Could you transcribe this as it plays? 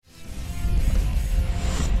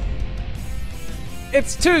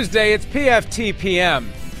It's Tuesday. It's PFT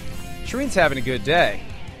PM. Shireen's having a good day.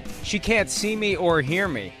 She can't see me or hear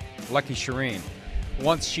me. Lucky Shireen.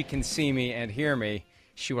 Once she can see me and hear me,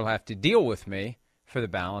 she will have to deal with me for the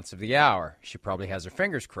balance of the hour. She probably has her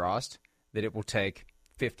fingers crossed that it will take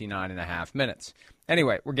 59 and a half minutes.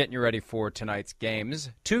 Anyway, we're getting you ready for tonight's games.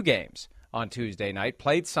 2 games on Tuesday night,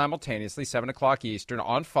 played simultaneously, 7 o'clock Eastern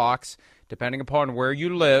on Fox. Depending upon where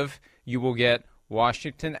you live, you will get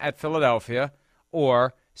Washington at Philadelphia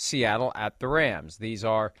or Seattle at the Rams. These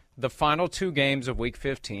are the final 2 games of Week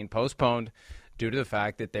 15, postponed due to the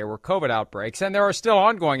fact that there were COVID outbreaks, and there are still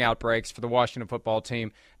ongoing outbreaks for the Washington football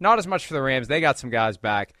team. Not as much for the Rams. They got some guys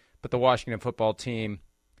back, but the Washington football team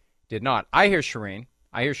did not. I hear Shireen.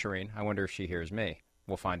 I wonder if she hears me.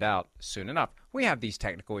 We'll find out soon enough. We have these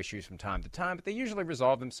technical issues from time to time, but they usually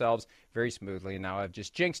resolve themselves very smoothly, and now I've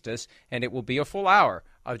just jinxed us, and it will be a full hour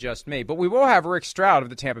of just me. But we will have Rick Stroud of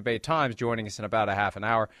the Tampa Bay Times joining us in about a half an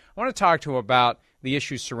hour. I want to talk to him about the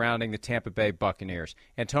issues surrounding the Tampa Bay Buccaneers,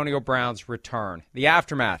 Antonio Brown's return, the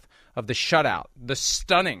aftermath of the shutout, the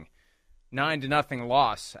stunning 9-0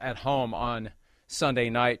 loss at home on Sunday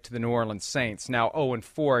night to the New Orleans Saints, now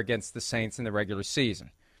 0-4 against the Saints in the regular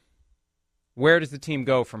season. Where does the team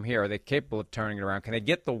go from here? Are they capable of turning it around? Can they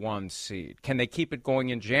get the 1 seed? Can they keep it going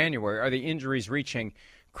in January? Are the injuries reaching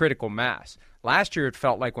critical mass? Last year it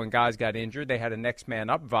felt like when guys got injured, they had a next man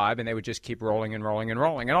up vibe, and they would just keep rolling and rolling and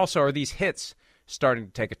rolling. And also, are these hits starting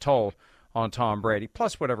to take a toll on Tom Brady,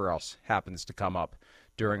 plus whatever else happens to come up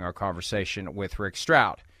during our conversation with Rick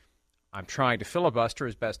Stroud? I'm trying to filibuster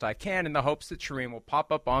as best I can in the hopes that Shireen will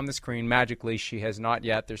pop up on the screen magically. She has not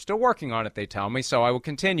yet. They're still working on it, they tell me, so I will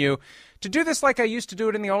continue to do this like I used to do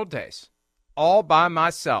it in the old days, all by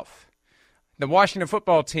myself. The Washington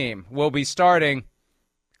football team will be starting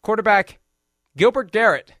quarterback Gilbert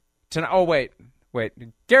Garrett tonight.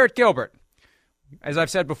 Garrett Gilbert. As I've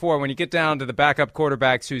said before, when you get down to the backup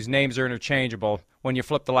quarterbacks whose names are interchangeable, when you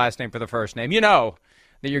flip the last name for the first name, you know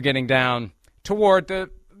that you're getting down toward the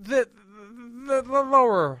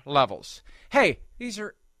lower levels. Hey, these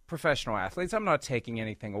are professional athletes. I'm not taking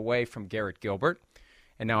anything away from Garrett Gilbert.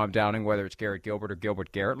 And now I'm doubting whether it's Garrett Gilbert or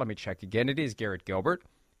Gilbert Garrett. Let me check again. It is Garrett Gilbert.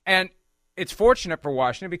 And it's fortunate for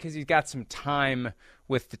Washington because he's got some time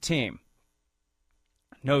with the team.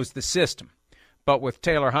 Knows the system. But with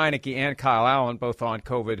Taylor Heinicke and Kyle Allen both on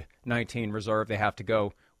COVID-19 reserve, they have to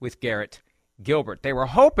go with Garrett Gilbert. They were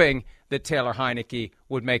hoping that Taylor Heinicke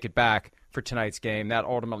would make it back for tonight's game. That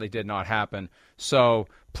ultimately did not happen. So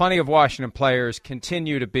plenty of Washington players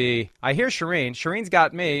continue to be. I hear Shireen. Shireen's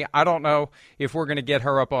got me. I don't know if we're going to get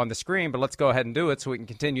her up on the screen, but let's go ahead and do it so we can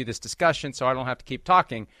continue this discussion so I don't have to keep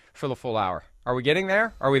talking for the full hour. Are we getting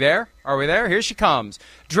there? Are we there? Are we there? Here she comes.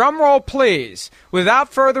 Drum roll, please.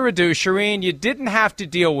 Without further ado, Shireen, you didn't have to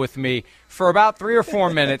deal with me for about 3 or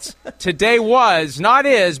 4 minutes. Today was, not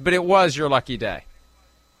is, but it was your lucky day.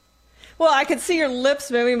 Well, I could see your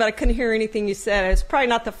lips moving, but I couldn't hear anything you said. It's probably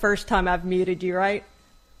not the first time I've muted you, right?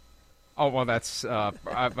 Oh, well, that's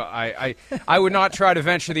I would not try to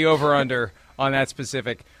venture the over-under on that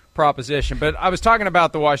specific proposition. But I was talking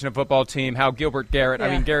about the Washington football team, how Gilbert Garrett,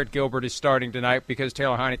 Garrett Gilbert is starting tonight because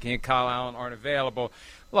Taylor Heinicke and Kyle Allen aren't available.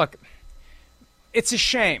 Look, it's a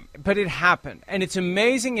shame, but it happened. And it's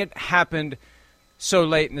amazing it happened so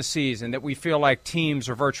late in the season that we feel like teams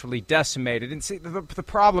are virtually decimated. And see, the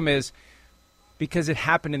problem is, because it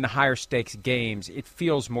happened in the higher stakes games, it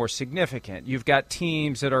feels more significant. You've got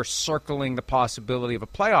teams that are circling the possibility of a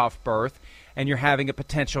playoff berth, and you're having a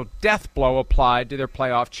potential death blow applied to their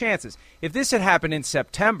playoff chances. If this had happened in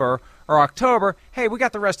September or October, hey, we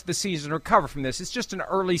got the rest of the season to recover from this. It's just an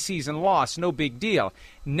early season loss, no big deal.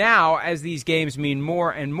 Now, as these games mean more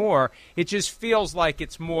and more, it just feels like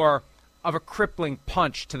it's more of a crippling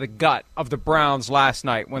punch to the gut of the Browns last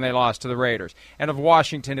night when they lost to the Raiders, and of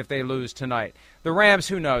Washington if they lose tonight. The Rams,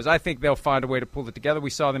 who knows? I think they'll find a way to pull it together.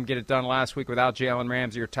 We saw them get it done last week without Jalen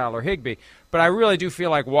Ramsey or Tyler Higbee. But I really do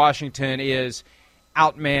feel like Washington is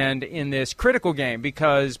outmanned in this critical game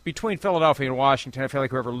because between Philadelphia and Washington, I feel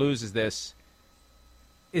like whoever loses this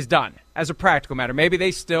is done as a practical matter. Maybe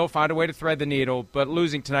they still find a way to thread the needle, but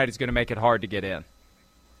losing tonight is going to make it hard to get in.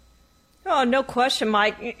 Oh, no question,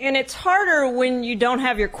 Mike. And it's harder when you don't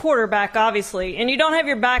have your quarterback, obviously, and you don't have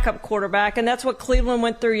your backup quarterback, and that's what Cleveland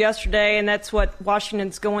went through yesterday, and that's what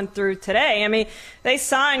Washington's going through today. I mean, they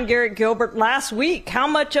signed Garrett Gilbert last week. How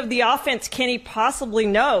much of the offense can he possibly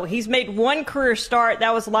know? He's made one career start.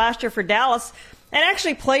 That was last year for Dallas. And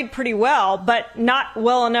actually played pretty well, but not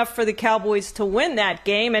well enough for the Cowboys to win that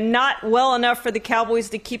game and not well enough for the Cowboys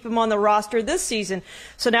to keep him on the roster this season.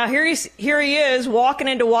 So now here he is walking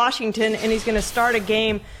into Washington, and he's going to start a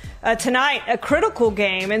game tonight, a critical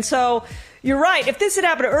game. And so you're right. If this had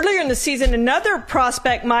happened earlier in the season, another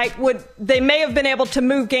prospect they may have been able to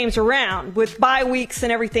move games around with bye weeks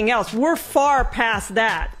and everything else. We're far past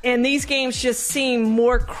that. And these games just seem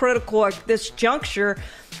more critical at this juncture.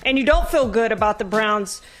 And you don't feel good about the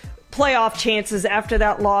Browns' playoff chances after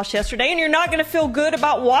that loss yesterday. And you're not going to feel good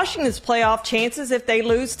about Washington's playoff chances if they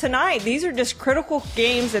lose tonight. These are just critical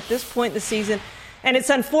games at this point in the season. And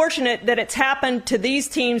it's unfortunate that it's happened to these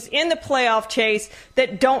teams in the playoff chase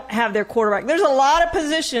that don't have their quarterback. There's a lot of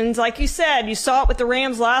positions, like you said, you saw it with the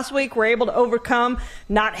Rams last week, were able to overcome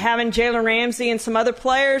not having Jalen Ramsey and some other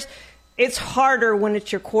players. It's harder when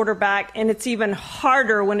it's your quarterback, and it's even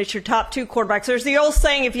harder when it's your top two quarterbacks. There's the old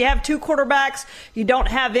saying, if you have two quarterbacks, you don't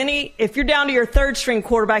have any. If you're down to your third-string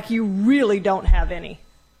quarterback, you really don't have any.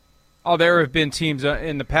 Oh, there have been teams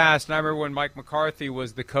in the past, and I remember when Mike McCarthy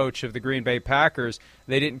was the coach of the Green Bay Packers,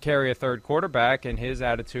 they didn't carry a third quarterback, and his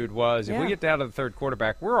attitude was, if we get down to the third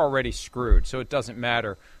quarterback, we're already screwed, so it doesn't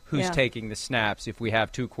matter who's taking the snaps if we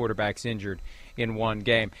have two quarterbacks injured in one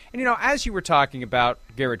game. And, as you were talking about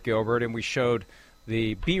Garrett Gilbert, and we showed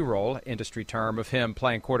the B-roll industry term of him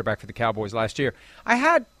playing quarterback for the Cowboys last year, I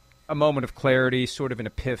had a moment of clarity, sort of an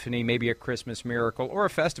epiphany, maybe a Christmas miracle or a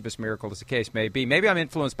Festivus miracle, as the case may be. Maybe I'm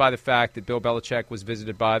influenced by the fact that Bill Belichick was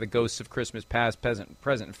visited by the ghosts of Christmas past, present,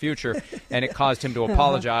 and future, and it caused him to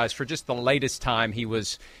apologize for just the latest time he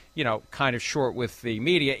was, kind of short with the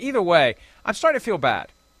media. Either way, I'm starting to feel bad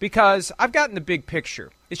because I've gotten the big picture.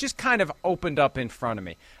 It's just kind of opened up in front of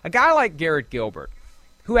me. A guy like Garrett Gilbert,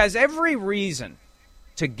 who has every reason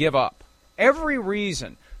to give up, every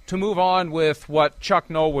reason to move on with what Chuck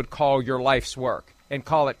Noll would call your life's work and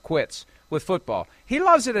call it quits with football. He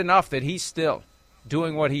loves it enough that he's still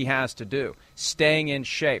doing what he has to do, staying in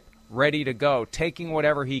shape, ready to go, taking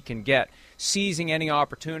whatever he can get, seizing any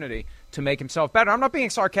opportunity to make himself better. I'm not being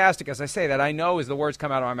sarcastic as I say that. I know as the words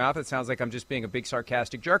come out of my mouth, it sounds like I'm just being a big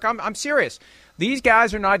sarcastic jerk. I'm serious. These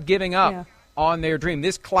guys are not giving up on their dream.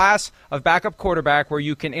 This class of backup quarterback where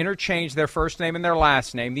you can interchange their first name and their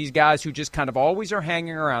last name, these guys who just kind of always are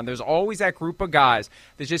hanging around. There's always that group of guys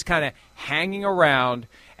that's just kind of hanging around,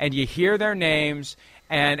 and you hear their names,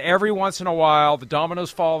 and every once in a while the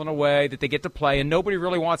dominoes fall in a way that they get to play, and nobody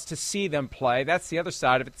really wants to see them play. That's the other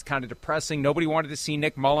side of it. It's kind of depressing. Nobody wanted to see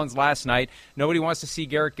Nick Mullins last night. Nobody wants to see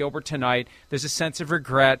Garrett Gilbert tonight. There's a sense of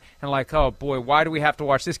regret and like, oh, boy, why do we have to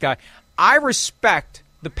watch this guy? I respect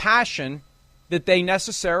the passion that they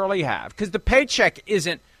necessarily have, because the paycheck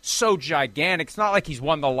isn't so gigantic. It's not like he's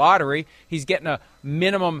won the lottery. He's getting a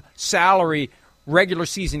minimum salary regular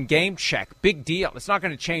season game check. Big deal. It's not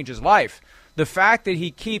going to change his life. The fact that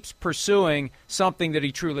he keeps pursuing something that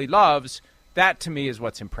he truly loves, that to me is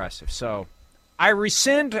what's impressive. So I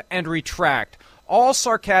rescind and retract all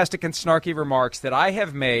sarcastic and snarky remarks that I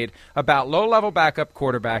have made about low-level backup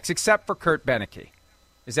quarterbacks, except for Kurt Beneke.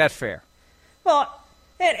 Is that fair? Well,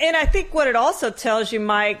 and I think what it also tells you,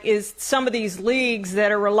 Mike, is some of these leagues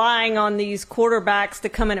that are relying on these quarterbacks to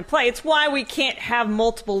come in and play. It's why we can't have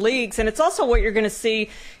multiple leagues. And it's also what you're going to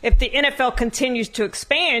see if the NFL continues to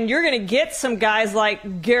expand. You're going to get some guys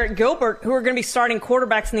like Garrett Gilbert who are going to be starting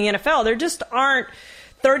quarterbacks in the NFL. There just aren't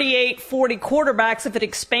 38, 40 quarterbacks, if it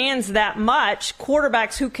expands that much,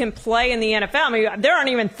 quarterbacks who can play in the NFL. I mean, there aren't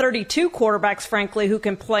even 32 quarterbacks, frankly, who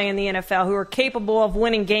can play in the NFL, who are capable of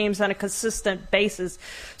winning games on a consistent basis.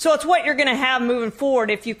 So it's what you're going to have moving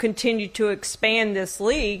forward if you continue to expand this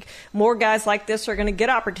league. More guys like this are going to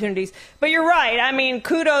get opportunities. But you're right. I mean,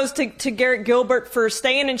 kudos to Garrett Gilbert for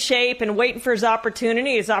staying in shape and waiting for his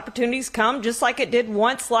opportunity. His opportunities come just like it did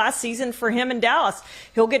once last season for him in Dallas.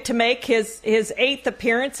 He'll get to make his eighth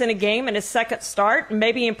appearance in a game and his second start, and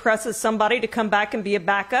maybe impresses somebody to come back and be a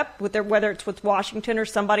backup, whether it's with Washington or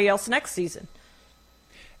somebody else next season.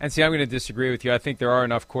 And see, I'm going to disagree with you. I think there are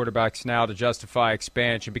enough quarterbacks now to justify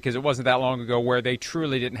expansion, because it wasn't that long ago where they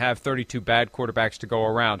truly didn't have 32 bad quarterbacks to go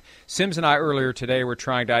around. Sims and I earlier today were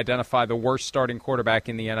trying to identify the worst starting quarterback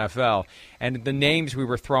in the NFL, and the names we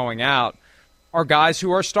were throwing out are guys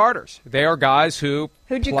who are starters. They are guys who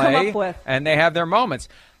Who'd you play, come up with? And they have their moments.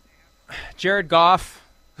 Jared Goff,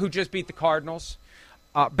 who just beat the Cardinals.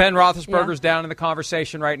 Ben Roethlisberger's down in the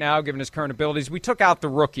conversation right now, given his current abilities. We took out the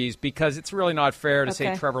rookies because it's really not fair to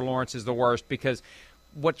say Trevor Lawrence is the worst, because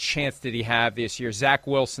what chance did he have this year? Zach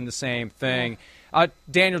Wilson, the same thing.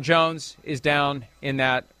 Daniel Jones is down in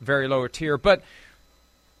that very lower tier. But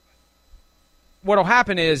what will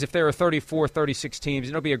happen is if there are 34, 36 teams,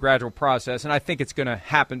 it'll be a gradual process, and I think it's going to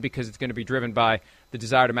happen because it's going to be driven by the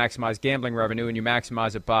desire to maximize gambling revenue, and you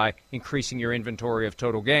maximize it by increasing your inventory of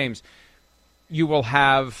total games. You will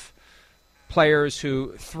have players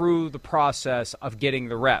who, through the process of getting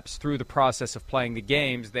the reps, through the process of playing the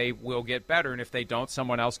games, they will get better. And if they don't,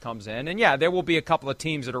 someone else comes in. And, yeah, there will be a couple of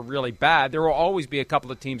teams that are really bad. There will always be a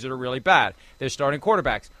couple of teams that are really bad. Their starting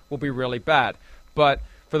quarterbacks will be really bad. But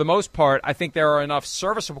for the most part, I think there are enough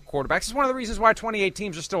serviceable quarterbacks. It's one of the reasons why 28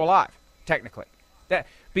 teams are still alive, technically.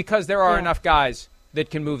 Because there are enough guys that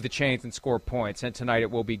can move the chains and score points. And tonight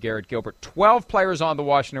it will be Garrett Gilbert. 12 players on the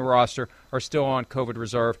Washington roster are still on COVID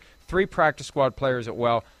reserve. 3 practice squad players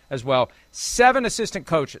as well. 7 assistant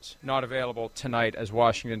coaches not available tonight as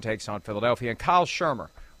Washington takes on Philadelphia. And Kyle Shermer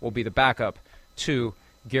will be the backup to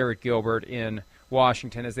Garrett Gilbert in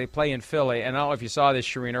Washington as they play in Philly. And I don't know if you saw this,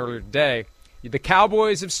 Shireen, earlier today. The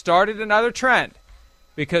Cowboys have started another trend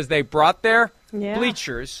because they brought their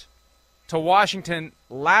bleachers to Washington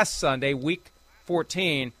last Sunday, week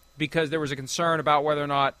 14, because there was a concern about whether or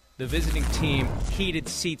not the visiting team heated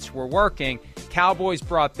seats were working. Cowboys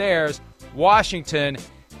brought theirs. Washington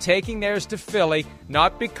taking theirs to Philly,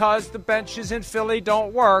 not because the benches in Philly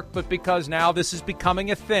don't work, but because now this is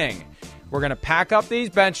becoming a thing. We're going to pack up these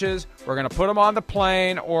benches. We're going to put them on the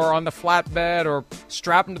plane or on the flatbed or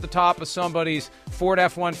strap them to the top of somebody's Ford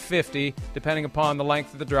F-150, depending upon the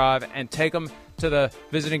length of the drive, and take them to the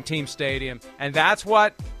visiting team stadium. And that's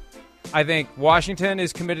what I think Washington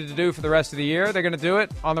is committed to do for the rest of the year. They're going to do it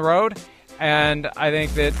on the road, and I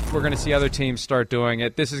think that we're going to see other teams start doing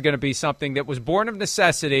it. This is going to be something that was born of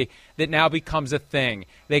necessity that now becomes a thing.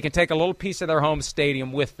 They can take a little piece of their home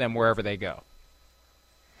stadium with them wherever they go.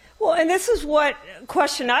 Well, and this is what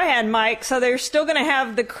question I had, Mike. So they're still going to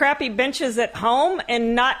have the crappy benches at home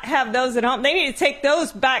and not have those at home. They need to take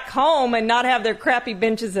those back home and not have their crappy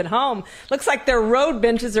benches at home. Looks like their road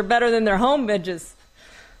benches are better than their home benches.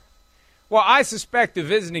 Well, I suspect the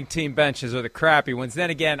visiting team benches are the crappy ones.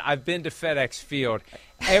 Then again, I've been to FedEx Field.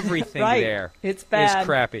 Everything right. there it's bad. is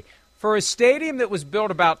crappy. For a stadium that was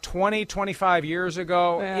built about 20, 25 years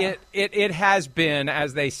ago, it has been,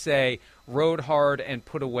 as they say, rode hard and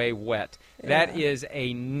put away wet. Yeah. That is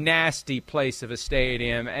a nasty place of a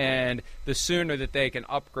stadium, and the sooner that they can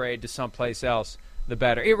upgrade to someplace else, the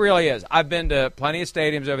better. It really is. I've been to plenty of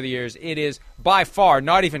stadiums over the years. It is by far,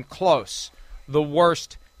 not even close, the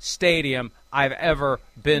worst stadium I've ever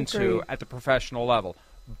been to at the professional level.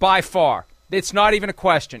 By far. It's not even a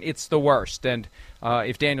question. It's the worst. And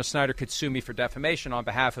if Daniel Snyder could sue me for defamation on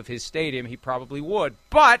behalf of his stadium, he probably would.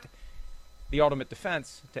 But the ultimate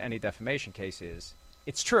defense to any defamation case is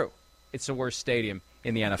it's true. It's the worst stadium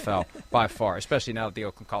in the NFL by far, especially now that the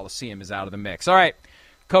Oakland Coliseum is out of the mix. All right,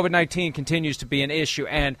 COVID-19 continues to be an issue.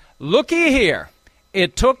 And looky here.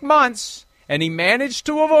 It took months, and he managed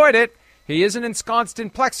to avoid it. He isn't ensconced in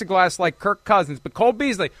plexiglass like Kirk Cousins. But Cole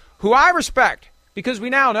Beasley, who I respect, because we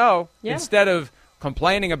now know, instead of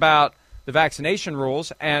complaining about the vaccination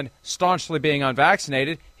rules and staunchly being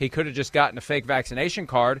unvaccinated, he could have just gotten a fake vaccination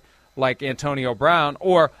card like Antonio Brown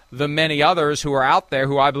or the many others who are out there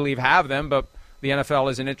who I believe have them, but the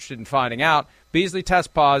NFL isn't interested in finding out. Beasley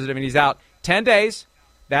tests positive, and he's out 10 days.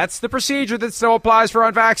 That's the procedure that still applies for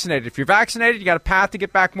unvaccinated. If you're vaccinated, you got a path to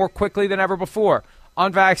get back more quickly than ever before.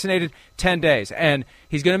 Unvaccinated, 10 days. And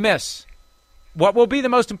he's going to miss what will be the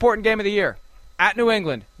most important game of the year. At New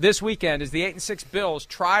England this weekend as the 8-6 Bills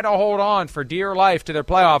try to hold on for dear life to their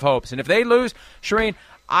playoff hopes. And if they lose, Shireen,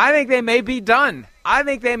 I think they may be done. I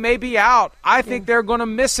think they may be out. I think they're going to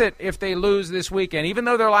miss it if they lose this weekend. Even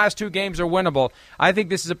though their last 2 games are winnable, I think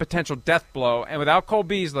this is a potential death blow. And without Cole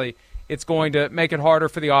Beasley, it's going to make it harder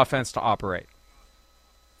for the offense to operate.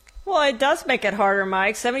 Well, it does make it harder,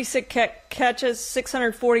 Mike. 76 catches,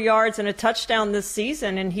 640 yards, and a touchdown this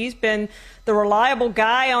season, and he's been the reliable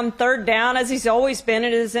guy on third down, as he's always been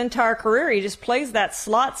in his entire career. He just plays that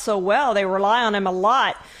slot so well. They rely on him a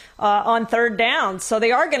lot on third down, so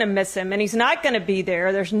they are going to miss him, and he's not going to be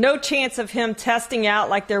there. There's no chance of him testing out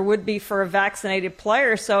like there would be for a vaccinated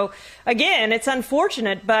player. So, again, it's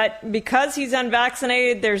unfortunate, but because he's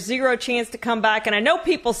unvaccinated, there's zero chance to come back. And I know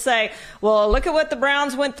people say, well, look at what the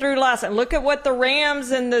Browns went through last night. Look at what the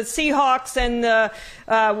Rams and the Seahawks and the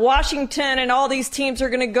Washington and all these teams are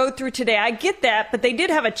going to go through today. I get that, but they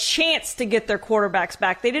did have a chance to get their quarterbacks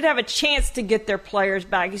back. They did have a chance to get their players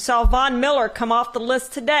back. You saw Von Miller come off the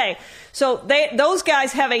list today. So those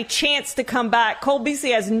guys have a chance to come back. Cole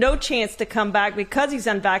Beasley has no chance to come back because he's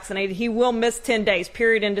unvaccinated. He will miss 10 days,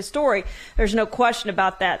 period, end of story. There's no question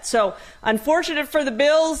about that. So unfortunate for the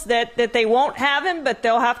Bills that they won't have him, but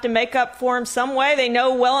they'll have to make up for him some way. They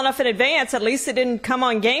know well enough in advance. At least it didn't come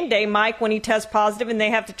on game day, Mike, when he tests positive, and they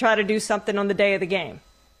have to try to do something on the day of the game.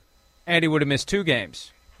 And he would have missed 2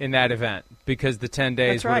 games in that event because the 10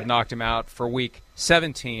 days would have knocked him out for week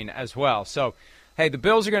 17 as well. So hey, the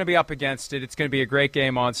Bills are going to be up against it. It's going to be a great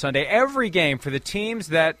game on Sunday. Every game for the teams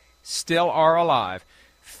that still are alive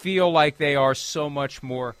feel like they are so much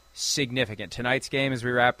more significant. Tonight's game as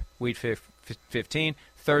we wrap Week 15,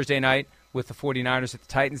 Thursday night with the 49ers at the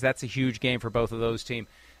Titans. That's a huge game for both of those teams.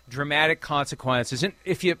 Dramatic consequences. And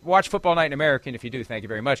if you watch Football Night in America, and if you do, thank you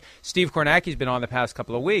very much, Steve Kornacki's been on the past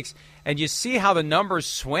couple of weeks, and you see how the numbers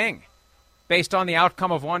swing based on the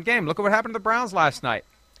outcome of one game. Look at what happened to the Browns last night.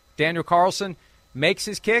 Daniel Carlson makes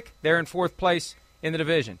his kick. They're in fourth place in the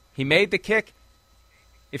division. He made the kick.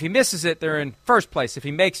 If he misses it, they're in first place. If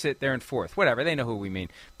he makes it, they're in fourth. Whatever. They know who we mean.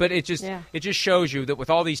 But it just shows you that with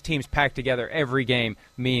all these teams packed together, every game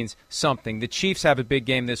means something. The Chiefs have a big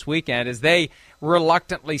game this weekend as they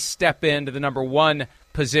reluctantly step into the number one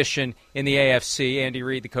position in the AFC. Andy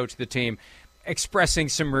Reid, the coach of the team, expressing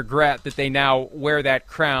some regret that they now wear that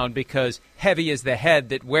crown because heavy is the head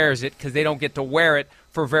that wears it because they don't get to wear it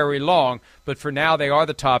for very long. But for now, they are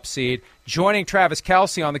the top seed. Joining Travis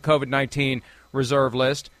Kelce on the COVID-19 reserve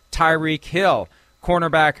list, Tyreek Hill,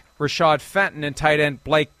 cornerback Rashad Fenton, and tight end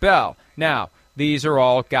Blake Bell. Now, these are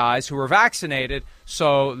all guys who are vaccinated,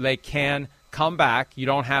 so they can come back. You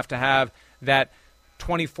don't have to have that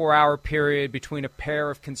 24-hour period between a pair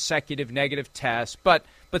of consecutive negative tests. But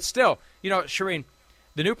still, Shireen,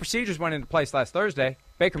 the new procedures went into place last Thursday.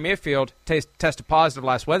 Baker Mayfield tested positive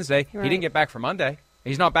last Wednesday. Right. He didn't get back for Monday.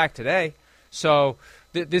 He's not back today. So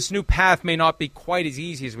this new path may not be quite as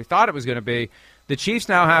easy as we thought it was going to be. The Chiefs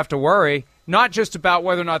now have to worry not just about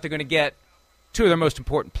whether or not they're going to get two of their most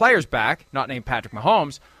important players back, not named Patrick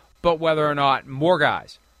Mahomes, but whether or not more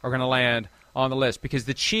guys are going to land on the list, because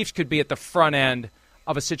the Chiefs could be at the front end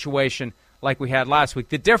of a situation like we had last week.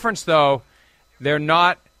 The difference, though, they're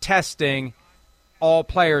not testing all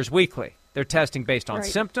players weekly. They're testing based on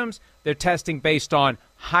symptoms. They're testing based on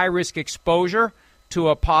high-risk exposure to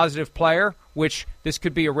a positive player, which this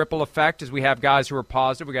could be a ripple effect as we have guys who are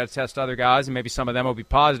positive. We've got to test other guys, and maybe some of them will be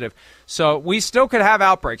positive. So we still could have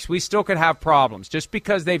outbreaks. We still could have problems. Just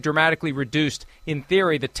because they've dramatically reduced, in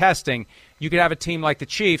theory, the testing, you could have a team like the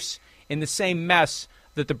Chiefs in the same mess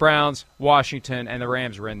that the Browns, Washington, and the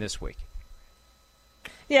Rams were in this week.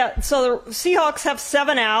 Yeah, so the Seahawks have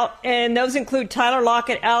 7 out, and those include Tyler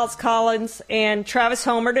Lockett, Alex Collins, and Travis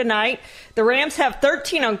Homer tonight. The Rams have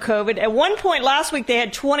 13 on COVID. At one point last week, they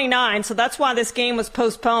had 29, so that's why this game was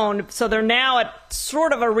postponed. So they're now at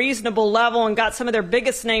sort of a reasonable level and got some of their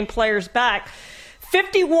biggest name players back.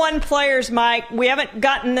 51 players, Mike. We haven't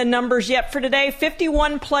gotten the numbers yet for today.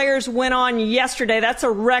 51 players went on yesterday. That's a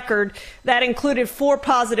record. That included 4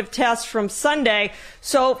 positive tests from Sunday.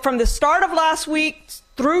 So from the start of last week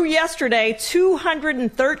through yesterday,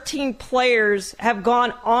 213 players have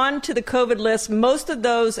gone on to the COVID list, most of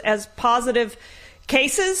those as positive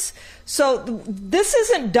cases. So this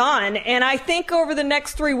isn't done. And I think over the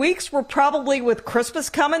next 3 weeks, we're probably, with Christmas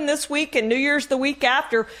coming this week and New Year's the week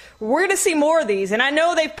after, we're going to see more of these. And I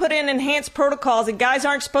know they've put in enhanced protocols and guys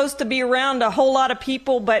aren't supposed to be around a whole lot of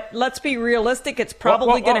people, but let's be realistic. It's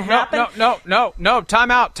probably going to happen. No.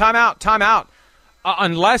 Time out.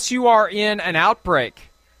 Unless you are in an outbreak,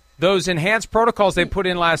 those enhanced protocols they put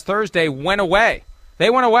in last Thursday went away. They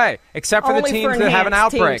went away, except for the teams that have an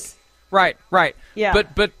outbreak. Teams. Right. Yeah.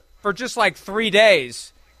 But for just like 3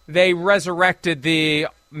 days, they resurrected the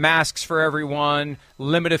masks for everyone,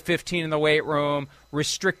 limit of 15 in the weight room,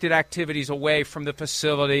 restricted activities away from the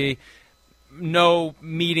facility, no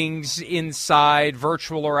meetings inside,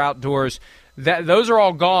 virtual or outdoors. Those are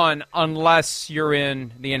all gone unless you're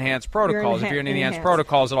in the enhanced protocols. If you're in the enhanced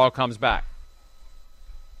protocols, it all comes back.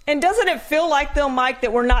 And doesn't it feel like, though, Mike,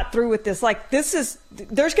 that we're not through with this? Like, there's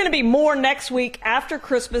going to be more next week after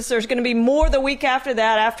Christmas. There's going to be more the week after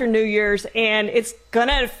that, after New Year's. And it's going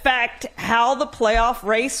to affect how the playoff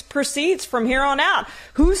race proceeds from here on out.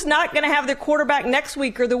 Who's not going to have their quarterback next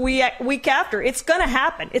week or the week after? It's going to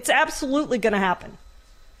happen. It's absolutely going to happen.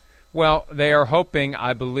 Well, they are hoping,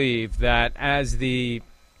 I believe, that as the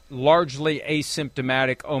largely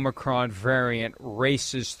asymptomatic Omicron variant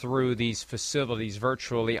races through these facilities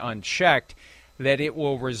virtually unchecked, that it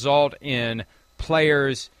will result in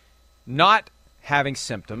players not having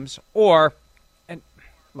symptoms or, and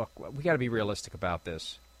look, we got to be realistic about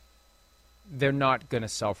this, they're not going to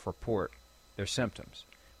self-report their symptoms.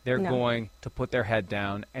 They're going to put their head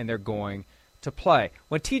down and they're going to play.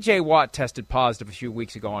 When T.J. Watt tested positive a few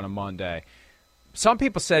weeks ago on a Monday, some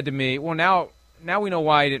people said to me, well, now we know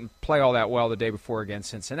why he didn't play all that well the day before against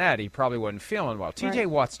Cincinnati. He probably wasn't feeling well. T.J.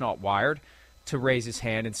 Watt's not wired to raise his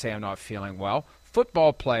hand and say, I'm not feeling well.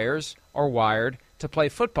 Football players are wired to play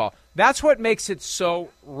football. That's what makes it so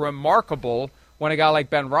remarkable when a guy like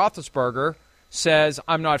Ben Roethlisberger says,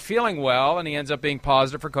 I'm not feeling well, and he ends up being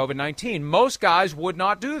positive for COVID-19. Most guys would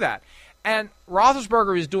not do that. And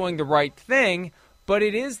Roethlisberger is doing the right thing, but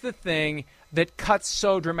it is the thing that cuts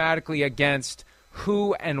so dramatically against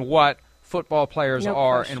who and what football players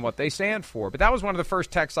are and what they stand for. But that was one of the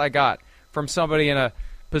first texts I got from somebody in a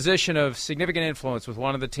position of significant influence with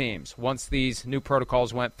one of the teams. Once these new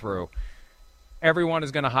protocols went through, everyone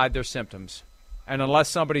is going to hide their symptoms. And unless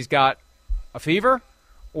somebody's got a fever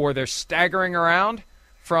or they're staggering around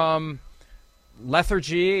from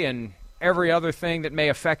lethargy and every other thing that may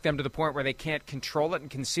affect them to the point where they can't control it and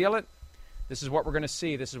conceal it, this is what we're going to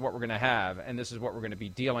see, this is what we're going to have, and this is what we're going to be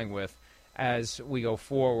dealing with as we go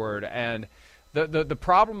forward. And the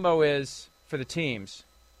problem, though, is for the teams,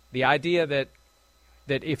 the idea that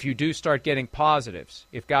if you do start getting positives,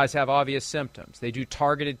 if guys have obvious symptoms, they do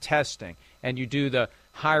targeted testing, and you do the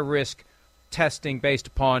high-risk testing based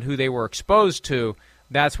upon who they were exposed to,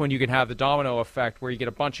 that's when you can have the domino effect where you get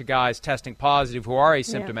a bunch of guys testing positive who are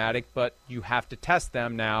asymptomatic, but you have to test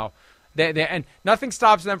them now. And nothing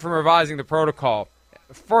stops them from revising the protocol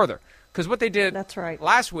further. Because what they did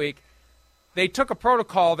last week, they took a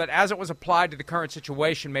protocol that, as it was applied to the current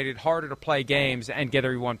situation, made it harder to play games and get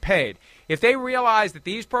everyone paid. If they realize that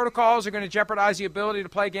these protocols are going to jeopardize the ability to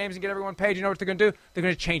play games and get everyone paid, you know what they're going to do? They're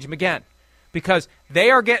going to change them again. Because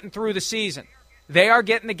they are getting through the season. They are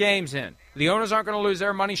getting the games in. The owners aren't going to lose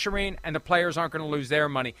their money, Shireen, and the players aren't going to lose their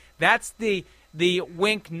money. That's the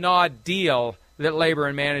wink-nod deal that labor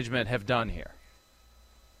and management have done here.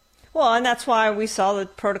 Well, and that's why we saw the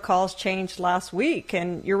protocols changed last week.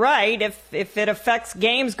 And you're right, if it affects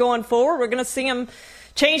games going forward, we're going to see them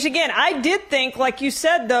changed again. I did think, like you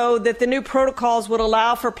said, though, that the new protocols would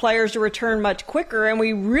allow for players to return much quicker, and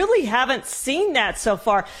we really haven't seen that so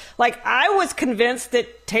far. Like, I was convinced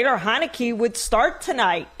that Taylor Heineke would start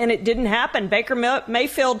tonight, and it didn't happen. Baker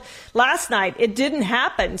Mayfield last night, it didn't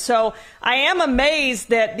happen. So I am amazed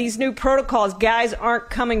that these new protocols, guys aren't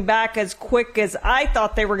coming back as quick as I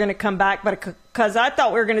thought they were going to come back, but because I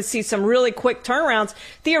thought we were going to see some really quick turnarounds.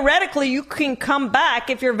 Theoretically, you can come back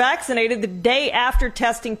if you're vaccinated the day after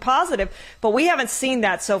testing positive, but we haven't seen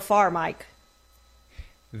that so far, Mike.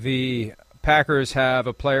 The Packers have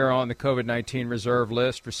a player on the COVID-19 reserve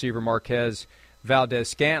list, receiver Marquez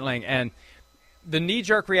Valdez-Scantling, and the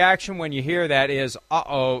knee-jerk reaction when you hear that is,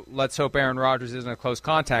 let's hope Aaron Rodgers isn't a close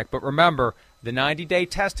contact. But remember, the 90-day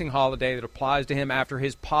testing holiday that applies to him after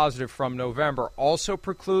his positive from November also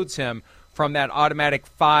precludes him from that automatic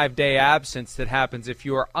 5-day absence that happens if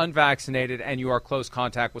you are unvaccinated and you are close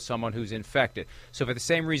contact with someone who's infected. So for the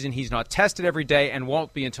same reason he's not tested every day and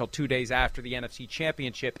won't be until 2 days after the NFC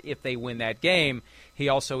Championship if they win that game, he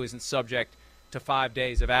also isn't subject to 5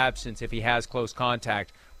 days of absence if he has close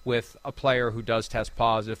contact with a player who does test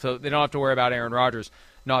positive. So they don't have to worry about Aaron Rodgers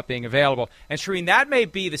not being available. And Shireen, that may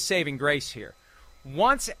be the saving grace here.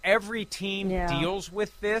 Once every team deals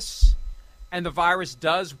with this and the virus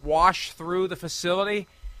does wash through the facility,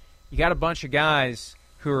 you got a bunch of guys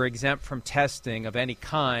who are exempt from testing of any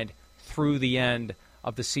kind through the end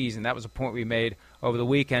of the season. That was a point we made over the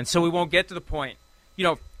weekend. So we won't get to the point,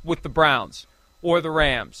 with the Browns or the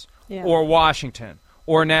Rams or Washington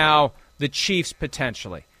or now the Chiefs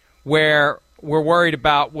potentially, where we're worried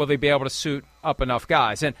about will they be able to suit up enough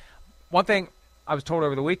guys. And one thing I was told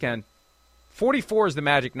over the weekend, 44 is the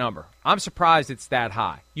magic number. I'm surprised it's that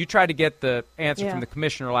high. You tried to get the answer from the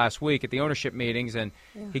commissioner last week at the ownership meetings, and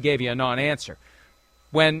he gave you a non-answer.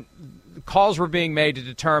 When calls were being made to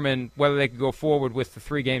determine whether they could go forward with the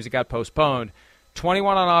 3 games that got postponed,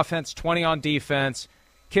 21 on offense, 20 on defense,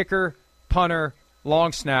 kicker, punter,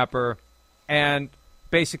 long snapper, and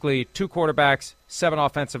basically 2 quarterbacks, 7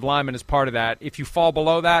 offensive linemen as part of that. If you fall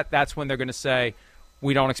below that, that's when they're going to say,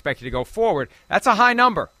 we don't expect you to go forward. That's a high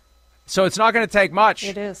number. So it's not going to take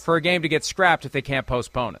much for a game to get scrapped if they can't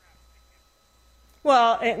postpone it.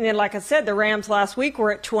 Well, and then, like I said, the Rams last week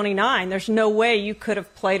were at 29. There's no way you could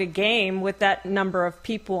have played a game with that number of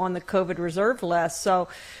people on the COVID reserve list. So,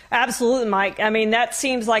 absolutely, Mike. I mean, that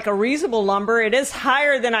seems like a reasonable number. It is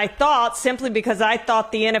higher than I thought, simply because I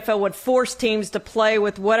thought the NFL would force teams to play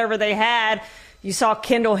with whatever they had. You saw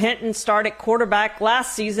Kendall Hinton start at quarterback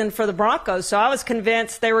last season for the Broncos. So I was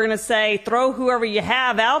convinced they were going to say, throw whoever you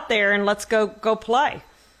have out there and let's go play.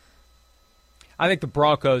 I think the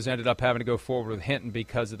Broncos ended up having to go forward with Hinton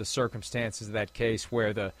because of the circumstances of that case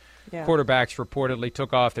where the quarterbacks reportedly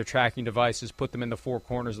took off their tracking devices, put them in the 4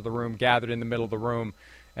 corners of the room, gathered in the middle of the room,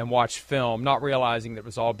 and watched film, not realizing that it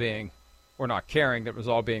was all being, or not caring that it was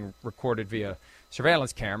all being recorded via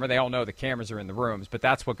surveillance camera. They all know the cameras are in the rooms, but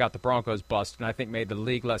that's what got the Broncos busted and I think made the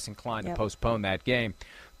league less inclined to postpone that game.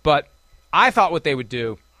 But I thought what they would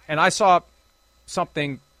do, and I saw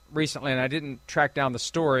something recently, and I didn't track down the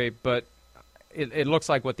story, but it looks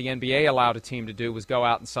like what the NBA allowed a team to do was go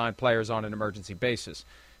out and sign players on an emergency basis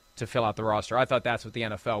to fill out the roster. I thought that's what the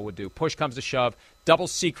NFL would do. Push comes to shove, double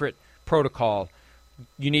secret protocol.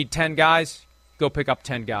 You need 10 guys, go pick up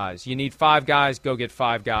 10 guys. You need 5 guys, go get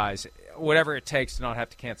 5 guys. Whatever it takes to not have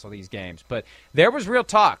to cancel these games. But there was real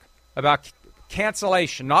talk about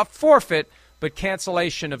cancellation, not forfeit, but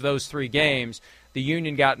cancellation of those 3 games. The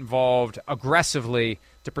union got involved aggressively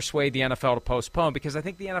to persuade the NFL to postpone because I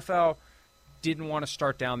think the NFL didn't want to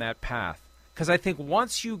start down that path. Because I think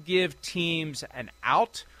once you give teams an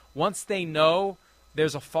out, once they know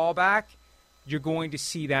there's a fallback, you're going to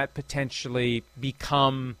see that potentially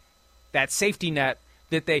become that safety net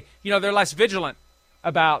that they're less vigilant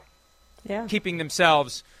about keeping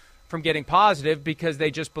themselves from getting positive because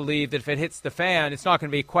they just believe that if it hits the fan, it's not going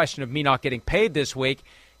to be a question of me not getting paid this week.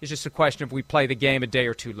 It's just a question of we play the game a day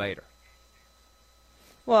or two later.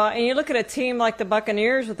 Well, and you look at a team like the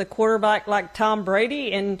Buccaneers with a quarterback like Tom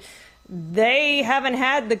Brady, and they haven't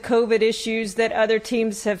had the COVID issues that other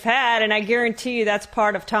teams have had, and I guarantee you that's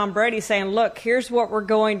part of Tom Brady saying, look, here's what we're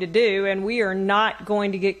going to do, and we are not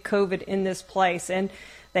going to get COVID in this place. And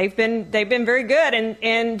they've been very good.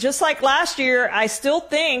 And just like last year, I still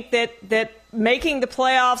think that making the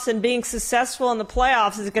playoffs and being successful in the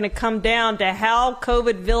playoffs is going to come down to how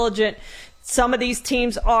COVID vigilant some of these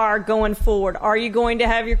teams are going forward. Are you going to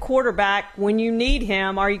have your quarterback when you need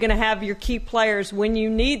him? Are you going to have your key players when you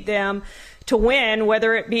need them to win,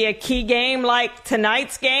 whether it be a key game like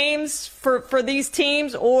tonight's games for these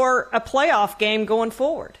teams or a playoff game going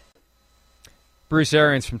forward? Bruce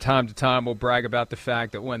Arians from time to time will brag about the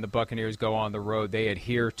fact that when the Buccaneers go on the road, they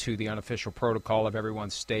adhere to the unofficial protocol of everyone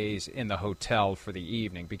stays in the hotel for the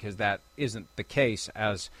evening because that isn't the case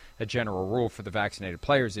as a general rule for the vaccinated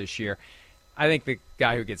players this year. I think the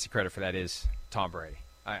guy who gets the credit for that is Tom Brady.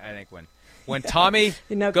 I think when Tommy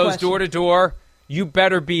goes door to door, you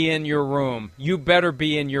better be in your room. You better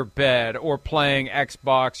be in your bed or playing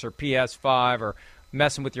Xbox or PS5 or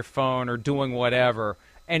messing with your phone or doing whatever,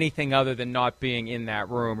 anything other than not being in that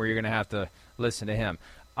room or you're going to have to listen to him.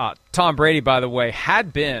 Tom Brady, by the way,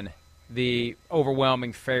 had been the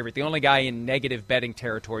overwhelming favorite, the only guy in negative betting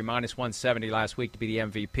territory, minus 170 last week to be the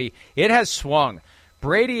MVP. It has swung.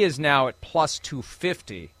 Brady is now at plus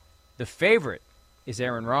 250. The favorite is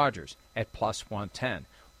Aaron Rodgers at plus 110.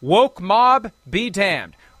 Woke mob, be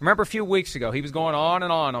damned. Remember a few weeks ago, he was going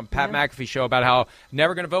on Pat McAfee's show about how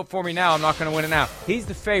never going to vote for me now, I'm not going to win it now. He's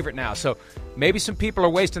the favorite now. So maybe some people are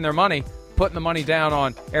wasting their money putting the money down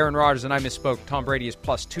on Aaron Rodgers, and I misspoke. Tom Brady is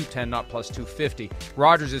plus 210, not plus 250.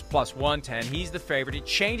 Rodgers is plus 110. He's the favorite. It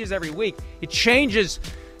changes every week. It changes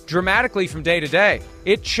dramatically from day to day.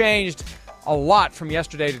 It changed a lot from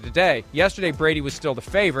yesterday to today. Yesterday, Brady was still the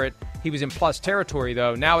favorite. He was in plus territory,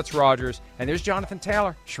 though. Now it's Rodgers, and there's Jonathan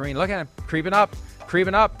Taylor. Shireen, look at him. Creeping up.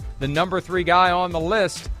 The number 3 guy on the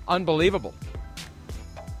list. Unbelievable.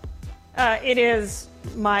 It is,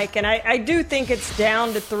 Mike, and I do think it's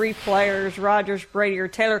down to 3 players, Rodgers, Brady, or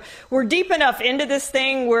Taylor. We're deep enough into this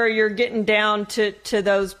thing where you're getting down to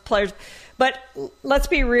those players. But let's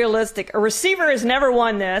be realistic. A receiver has never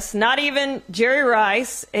won this, not even Jerry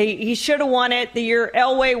Rice. He should have won it the year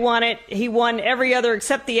Elway won it. He won every other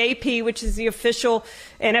except the AP, which is the official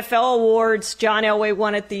NFL awards. John Elway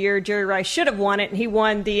won it the year Jerry Rice should have won it, and he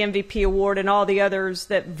won the MVP award and all the others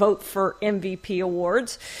that vote for MVP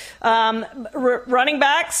awards. Running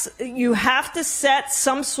backs, you have to set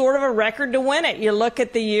some sort of a record to win it. You look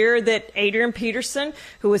at the year that Adrian Peterson,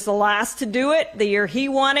 who was the last to do it, the year he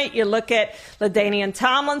won it. You look at LaDainian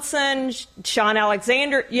Tomlinson, Sean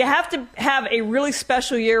Alexander. You have to have a really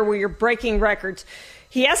special year where you're breaking records.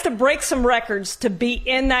 He has to break some records to be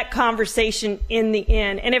in that conversation in the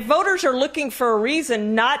end. And if voters are looking for a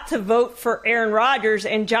reason not to vote for Aaron Rodgers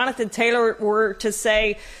and Jonathan Taylor were to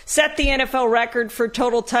say, set the NFL record for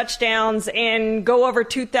total touchdowns and go over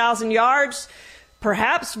 2,000 yards,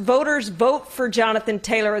 perhaps voters vote for Jonathan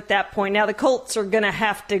Taylor at that point. Now, the Colts are going to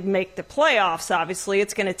have to make the playoffs, obviously.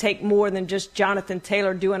 It's going to take more than just Jonathan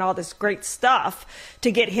Taylor doing all this great stuff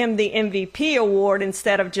to get him the MVP award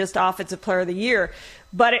instead of just Offensive Player of the Year.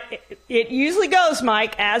 But it usually goes,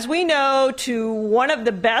 Mike, as we know, to one of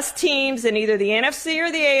the best teams in either the NFC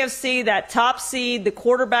or the AFC, that top seed, the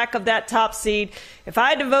quarterback of that top seed. If I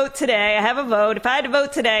had to vote today, I have a vote. If I had to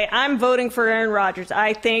vote today, I'm voting for Aaron Rodgers.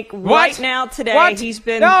 I think right now today he's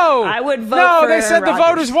been. No, I would vote for Aaron Rodgers. No, they said the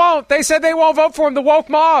voters won't. They said they won't vote for him. The woke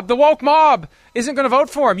mob isn't going to vote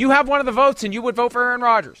for him. You have one of the votes, and you would vote for Aaron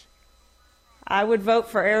Rodgers. I would vote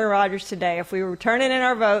for Aaron Rodgers today. If we were turning in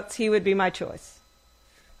our votes, he would be my choice.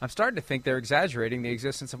 I'm starting to think they're exaggerating the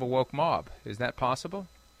existence of a woke mob. Is that possible?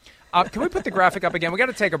 Can we put the graphic up again? We got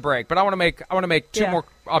to take a break, but I want to make two more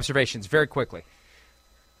observations very quickly.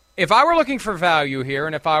 If I were looking for value here,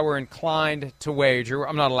 and if I were inclined to wager,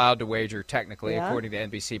 I'm not allowed to wager technically according to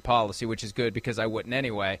NBC policy, which is good because I wouldn't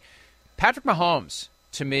anyway. Patrick Mahomes,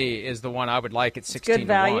 to me, is the one I would like at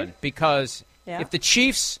 16-1 because if the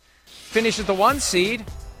Chiefs finish as the 1 seed,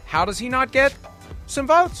 how does he not get some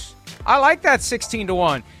votes? I like that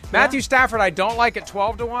 16-1. Matthew Stafford, I don't like at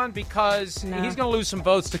 12-1 because he's going to lose some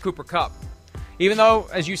votes to Cooper Kupp. Even though,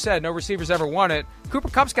 as you said, no receivers ever won it, Cooper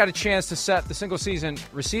Kupp's got a chance to set the single-season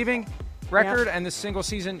receiving record and the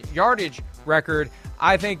single-season yardage record.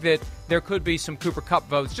 I think that there could be some Cooper Kupp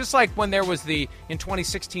votes, just like when there was in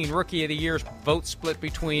 2016 Rookie of the Year vote split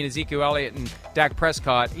between Ezekiel Elliott and Dak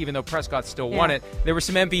Prescott, even though Prescott still won it. There was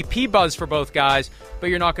some MVP buzz for both guys, but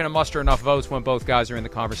you're not going to muster enough votes when both guys are in the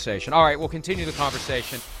conversation. All right, we'll continue the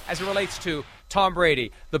conversation as it relates to Tom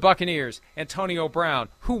Brady, the Buccaneers, Antonio Brown,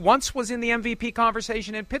 who once was in the MVP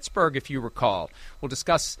conversation in Pittsburgh, if you recall. We'll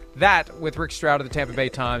discuss that with Rick Stroud of the Tampa Bay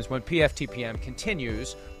Times when PFTPM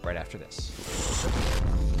continues right after this.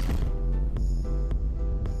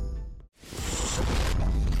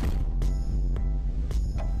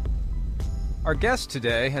 Our guest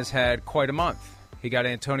today has had quite a month. He got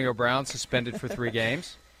Antonio Brown suspended for 3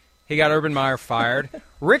 games. He got Urban Meyer fired.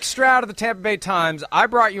 Rick Stroud of the Tampa Bay Times, I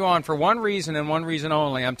brought you on for one reason and one reason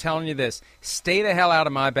only. I'm telling you this. Stay the hell out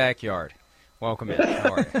of my backyard. Welcome in.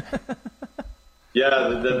 How are you?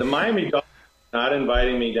 Yeah, the Miami Dolphins are not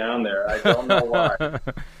inviting me down there. I don't know why.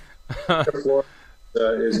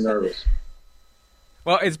 Florida is nervous.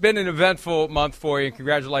 Well, it's been an eventful month for you, and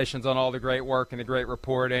congratulations on all the great work and the great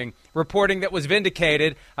reporting. Reporting that was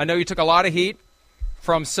vindicated. I know you took a lot of heat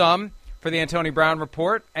from some for the Antonio Brown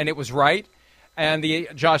report, and it was right. And the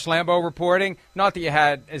Josh Lambo reporting, not that you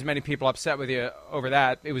had as many people upset with you over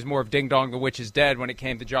that. It was more of ding dong, the witch is dead when it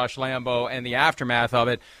came to Josh Lambo and the aftermath of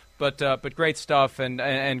it. But great stuff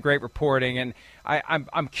and great reporting. And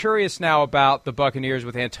I'm curious now about the Buccaneers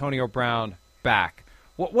with Antonio Brown back.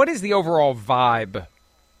 What is the overall vibe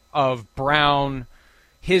of Brown,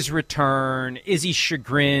 his return? Is he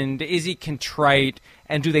chagrined? Is he contrite?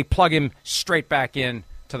 And do they plug him straight back in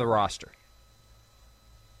to the roster?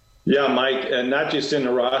 Yeah, Mike, and not just in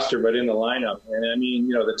the roster, but in the lineup. And I mean,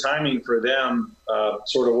 the timing for them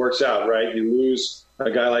sort of works out, right? You lose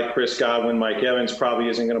a guy like Chris Godwin. Mike Evans probably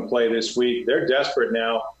isn't going to play this week. They're desperate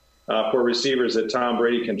now for receivers that Tom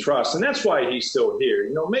Brady can trust. And that's why he's still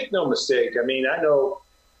here. Make no mistake. I mean, I know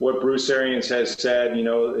what Bruce Arians has said.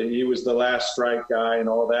 He was the last strike guy and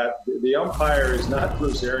all that. The umpire is not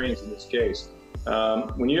Bruce Arians in this case.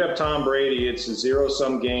 When you have Tom Brady, it's a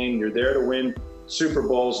zero-sum game. You're there to win Super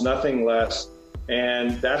Bowls, nothing less.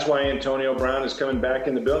 And that's why Antonio Brown is coming back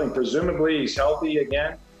in the building. Presumably he's healthy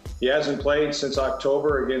again. He hasn't played since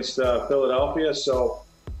October against Philadelphia. So,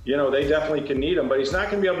 they definitely can need him. But he's not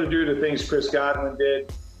going to be able to do the things Chris Godwin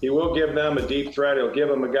did. He will give them a deep threat. He'll give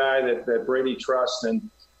them a guy that Brady trusts. And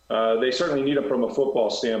they certainly need him from a football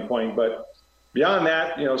standpoint. But beyond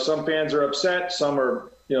that, some fans are upset. Some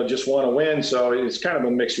are, just want to win. So it's kind of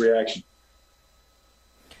a mixed reaction.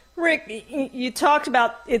 Rick, you talked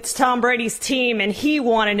about it's Tom Brady's team and he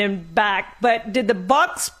wanted him back, but did the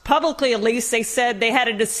Bucs publicly, at least, they said they had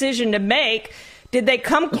a decision to make. Did they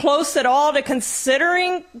come close at all to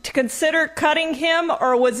consider cutting him,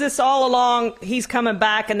 or was this all along he's coming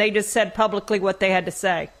back and they just said publicly what they had to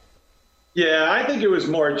say? Yeah, I think it was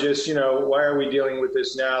more just, why are we dealing with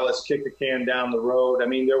this now? Let's kick the can down the road. I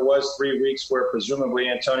mean, there was 3 weeks where presumably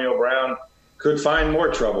Antonio Brown could find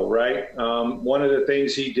more trouble, right? One of the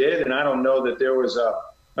things he did, and I don't know that there was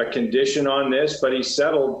a condition on this, but he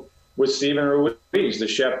settled with Steven Ruiz, the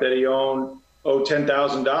chef that he owed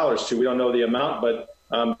 $10,000 to. We don't know the amount,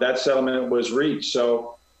 but that settlement was reached.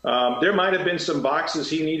 So there might have been some boxes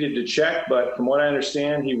he needed to check, but from what I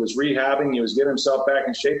understand, he was rehabbing. He was getting himself back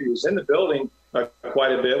in shape. He was in the building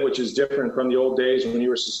quite a bit, which is different from the old days when you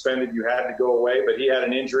were suspended. You had to go away, but he had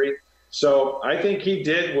an injury. So I think he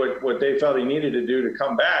did what they felt he needed to do to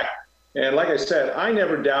come back. And like I said, I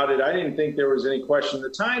never doubted. I didn't think there was any question. The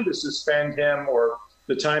time to suspend him or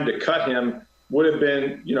the time to cut him would have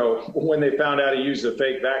been, when they found out he used the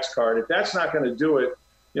fake Vax card. If that's not going to do it,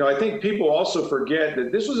 I think people also forget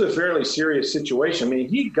that this was a fairly serious situation. I mean,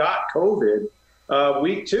 he got COVID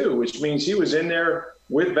week 2, which means he was in there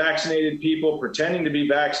with vaccinated people, pretending to be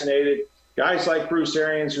vaccinated. Guys like Bruce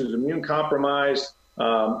Arians, who's immune compromised,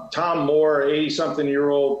 Tom Moore,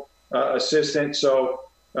 80-something-year-old assistant. So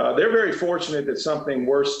they're very fortunate that something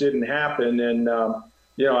worse didn't happen. And,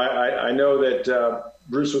 I know that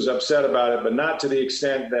Bruce was upset about it, but not to the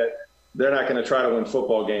extent that they're not going to try to win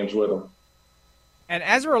football games with him. And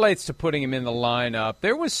as it relates to putting him in the lineup,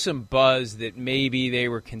 there was some buzz that maybe they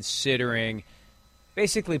were considering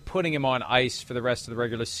basically putting him on ice for the rest of the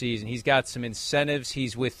regular season. He's got some incentives.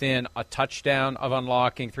 He's within a touchdown of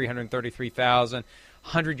unlocking 333,000,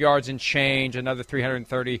 100 yards and change, another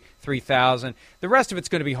 333,000. The rest of it's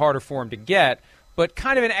going to be harder for him to get, but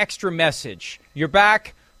kind of an extra message. You're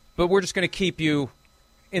back, but we're just going to keep you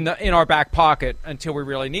in our back pocket until we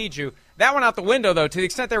really need you. That went out the window, though. To the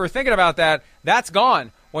extent they were thinking about that, that's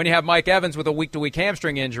gone when you have Mike Evans with a week-to-week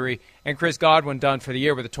hamstring injury and Chris Godwin done for the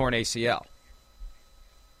year with a torn ACL.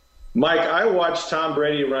 Mike, I watched Tom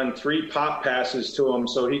Brady run 3 pop passes to him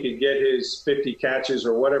so he could get his 50 catches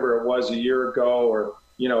or whatever it was a year ago, or,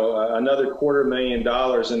 another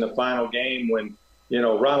 $250,000 in the final game when,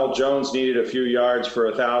 Ronald Jones needed a few yards for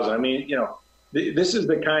 1,000. I mean, this is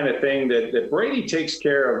the kind of thing that Brady takes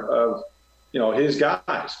care of, his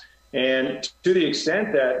guys. And to the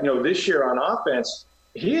extent that, this year on offense,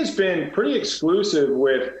 he has been pretty exclusive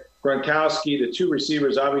with Gronkowski, the 2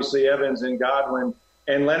 receivers, obviously Evans and Godwin,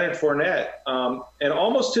 and Leonard Fournette, and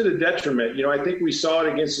almost to the detriment. I think we saw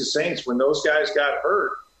it against the Saints when those guys got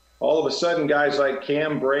hurt. All of a sudden, guys like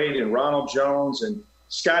Cam Brate and Ronald Jones and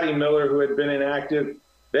Scotty Miller, who had been inactive,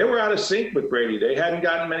 they were out of sync with Brady. They hadn't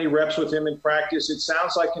gotten many reps with him in practice. It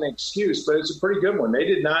sounds like an excuse, but it's a pretty good one. They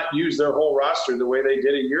did not use their whole roster the way they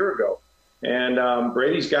did a year ago. And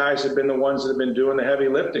Brady's guys have been the ones that have been doing the heavy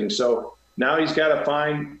lifting. So now he's got to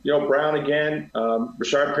find, Brown again.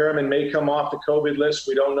 Rashard Perriman may come off the COVID list.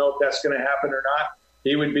 We don't know if that's going to happen or not.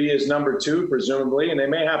 He would be his number 2, presumably, and they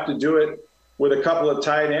may have to do it with a couple of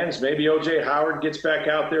tight ends. Maybe O.J. Howard gets back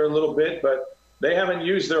out there a little bit, but they haven't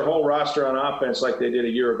used their whole roster on offense like they did a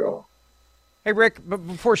year ago. Hey, Rick,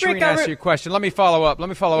 before Shireen asks you a question, let me follow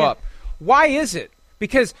up. Why is it?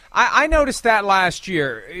 Because I noticed that last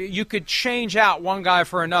year. You could change out one guy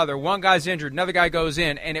for another. One guy's injured, another guy goes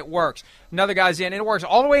in, and it works. Another guy's in, and it works.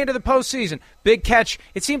 All the way into the postseason. Big catch.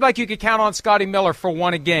 It seemed like you could count on Scotty Miller for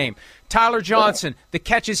one a game. Tyler Johnson, the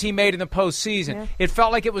catches he made in the postseason. Yeah. It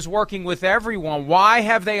felt like it was working with everyone. Why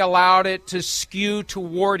have they allowed it to skew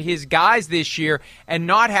toward his guys this year and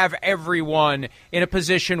not have everyone in a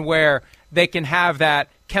position where they can have that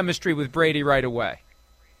chemistry with Brady right away?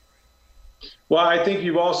 Well, I think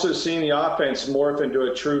you've also seen the offense morph into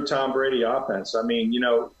a true Tom Brady offense. I mean,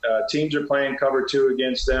 teams are playing cover 2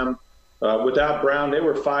 against them. Without Brown, they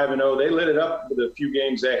were 5-0. They lit it up with a few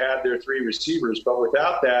games they had their 3 receivers. But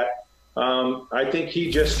without that, I think he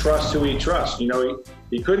just trusts who he trusts.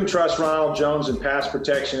 He couldn't trust Ronald Jones in pass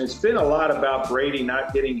protection. It's been a lot about Brady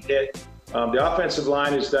not getting hit. The offensive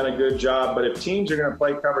line has done a good job. But if teams are going to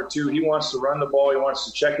play cover 2, he wants to run the ball. He wants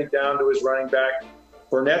to check it down to his running back.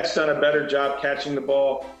 Fournette's done a better job catching the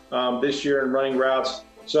ball this year and running routes.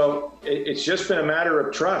 So it's just been a matter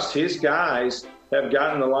of trust. His guys have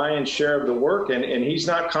gotten the lion's share of the work, and he's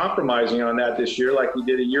not compromising on that this year like he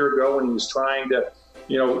did a year ago when he was trying to,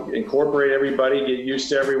 incorporate everybody, get used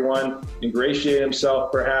to everyone, ingratiate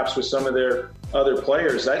himself perhaps with some of their other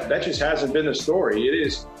players. That just hasn't been the story. It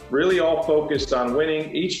is really all focused on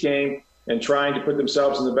winning each game and trying to put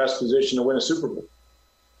themselves in the best position to win a Super Bowl.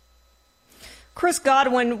 Chris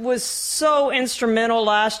Godwin was so instrumental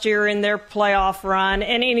last year in their playoff run,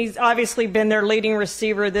 and he's obviously been their leading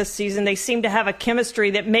receiver this season. They seem to have a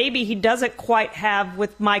chemistry that maybe he doesn't quite have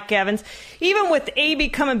with Mike Evans. Even with AB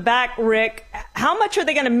coming back, Rick, how much are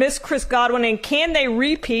they going to miss Chris Godwin, and can they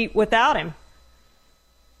repeat without him?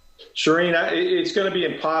 Shireen, it's going to be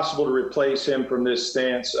impossible to replace him from this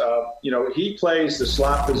stance. He plays the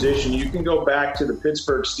slot position. You can go back to the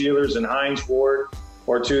Pittsburgh Steelers and Hines Ward,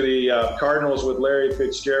 or to the Cardinals with Larry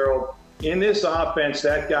Fitzgerald. In this offense,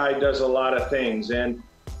 that guy does a lot of things. And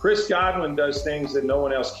Chris Godwin does things that no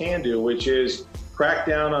one else can do, which is crack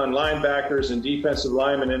down on linebackers and defensive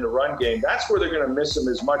linemen in the run game. That's where they're going to miss him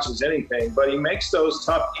as much as anything. But he makes those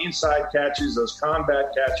tough inside catches, those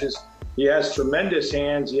combat catches. He has tremendous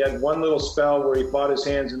hands. He had one little spell where he fought his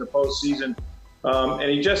hands in the postseason. And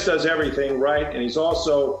he just does everything right. And he's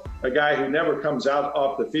also a guy who never comes out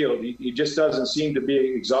off the field. He just doesn't seem to be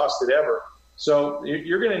exhausted ever. So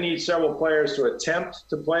you're going to need several players to attempt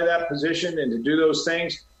to play that position and to do those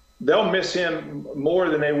things. They'll miss him more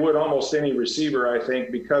than they would almost any receiver, I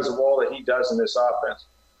think, because of all that he does in this offense.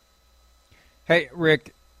 Hey,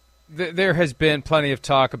 Rick, there has been plenty of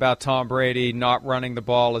talk about Tom Brady not running the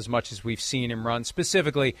ball as much as we've seen him run,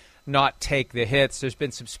 specifically not take the hits. There's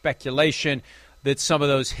been some speculation that some of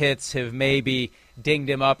those hits have maybe dinged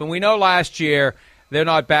him up. And we know last year they're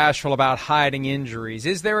not bashful about hiding injuries.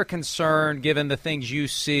 Is there a concern, given the things you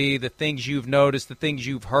see, the things you've noticed, the things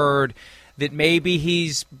you've heard, that maybe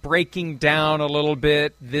he's breaking down a little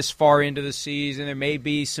bit this far into the season? There may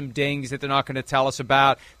be some dings that they're not going to tell us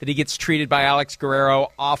about, that he gets treated by Alex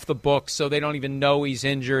Guerrero off the books so they don't even know he's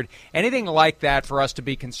injured. Anything like that for us to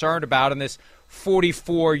be concerned about in this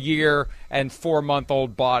 44-year and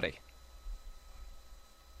 4-month-old body?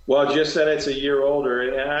 Well, just that it's a year older.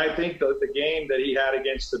 And I think the game that he had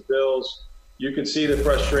against the Bills, you could see the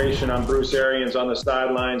frustration on Bruce Arians on the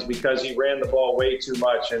sidelines because he ran the ball way too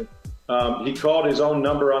much. And he called his own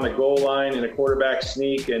number on the goal line in a quarterback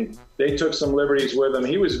sneak, and they took some liberties with him.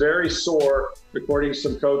 He was very sore, according to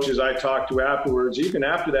some coaches I talked to afterwards. Even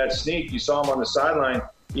after that sneak, you saw him on the sideline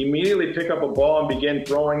immediately pick up a ball and begin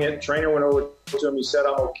throwing it. Trainer went over to him. He said,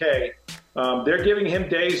 "I'm okay." They're giving him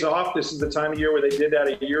days off. This is the time of year where they did that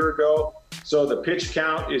a year ago. So the pitch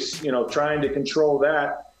count is, trying to control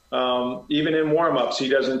that. Even in warm-ups, he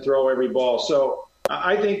doesn't throw every ball. So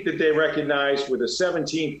I think that they recognize with a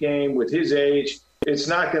 17th game, with his age, it's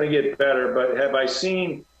not going to get better. But have I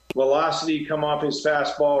seen velocity come off his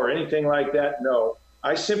fastball or anything like that? No.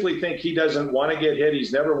 I simply think he doesn't want to get hit.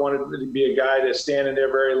 He's never wanted to be a guy that's standing there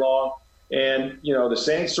very long. And, the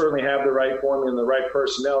Saints certainly have the right formula and the right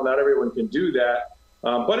personnel. Not everyone can do that.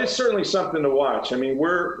 But it's certainly something to watch. I mean,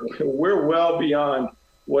 we're well beyond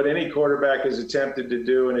what any quarterback has attempted to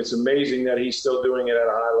do, and it's amazing that he's still doing it at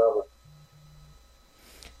a high level.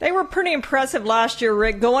 They were pretty impressive last year,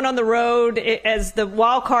 Rick, going on the road as the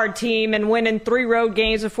wild card team and winning 3 road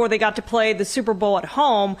games before they got to play the Super Bowl at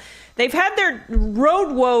home. They've had their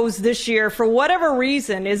road woes this year for whatever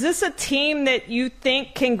reason. Is this a team that you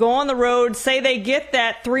think can go on the road, say they get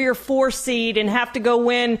that 3 or 4 seed and have to go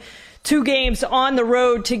win 2 games on the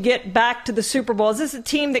road to get back to the Super Bowl? Is this a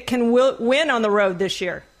team that can win on the road this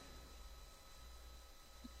year?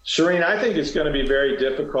 Shireen, I think it's going to be very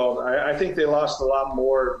difficult. I think they lost a lot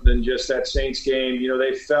more than just that Saints game.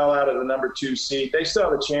 They fell out of the number 2 seed. They still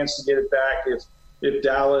have a chance to get it back if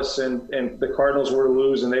Dallas and the Cardinals were to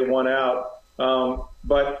lose and they won out.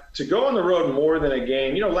 But to go on the road more than a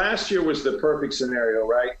game, last year was the perfect scenario,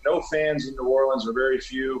 right? No fans in New Orleans, or very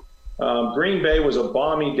few. Green Bay was a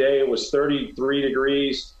balmy day. It was 33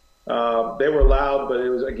 degrees. They were loud, but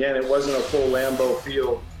it wasn't a full Lambeau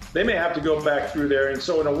field. They may have to go back through there. And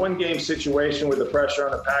so in a one-game situation with the pressure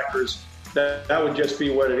on the Packers, that would just be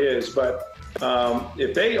what it is. But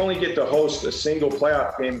if they only get to host a single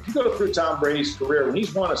playoff game, if you go through Tom Brady's career, when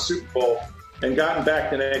he's won a Super Bowl and gotten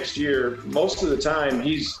back the next year, most of the time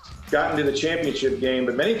he's gotten to the championship game,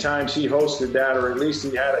 but many times he hosted that, or at least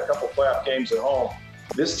he had a couple playoff games at home.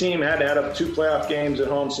 This team had to have 2 playoff games at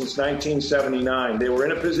home since 1979. They were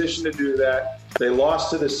in a position to do that. They lost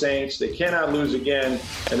to the Saints. They cannot lose again,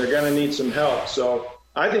 and they're going to need some help. So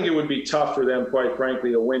I think it would be tough for them, quite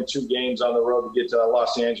frankly, to win 2 games on the road to get to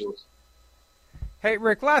Los Angeles. Hey,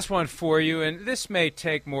 Rick, last one for you, and this may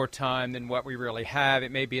take more time than what we really have.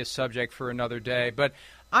 It may be a subject for another day, but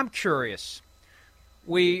I'm curious.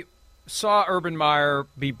 We saw Urban Meyer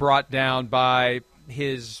be brought down by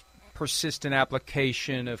his persistent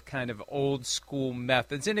application of kind of old-school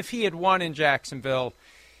methods, and if he had won in Jacksonville,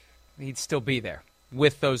 he'd still be there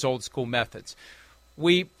with those old-school methods.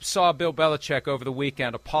 We saw Bill Belichick over the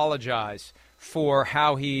weekend apologize for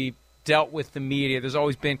how he dealt with the media. There's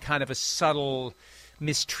always been kind of a subtle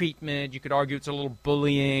mistreatment. You could argue it's a little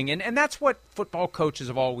bullying, and that's what football coaches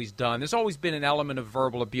have always done. There's always been an element of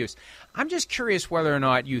verbal abuse. I'm just curious whether or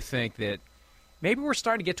not you think that maybe we're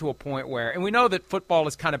starting to get to a point where, and we know that football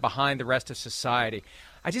is kind of behind the rest of society,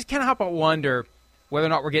 I just can't help but wonder whether or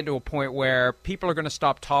not we're getting to a point where people are going to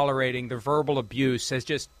stop tolerating the verbal abuse as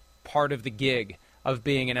just part of the gig of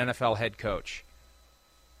being an NFL head coach.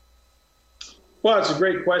 Well, it's a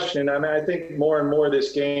great question. I mean, I think more and more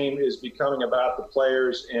this game is becoming about the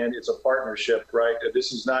players, and it's a partnership, right?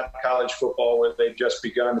 This is not college football where they've just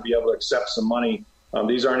begun to be able to accept some money.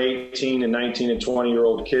 These aren't 18 and 19 and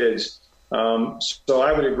 20-year-old kids. So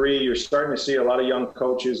I would agree. You're starting to see a lot of young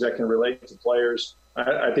coaches that can relate to players.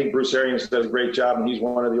 I think Bruce Arians does a great job, and he's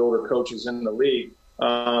one of the older coaches in the league.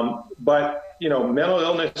 But, mental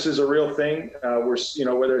illness is a real thing.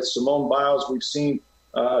 Whether it's Simone Biles, we've seen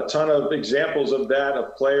a ton of examples of that,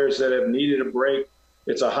 of players that have needed a break.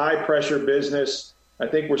 It's a high-pressure business. I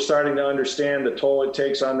think we're starting to understand the toll it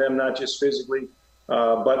takes on them, not just physically,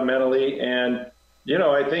 but mentally. And,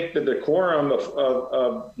 I think the decorum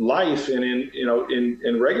of life and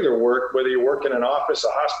in regular work, whether you work in an office, a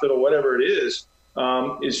hospital, whatever it is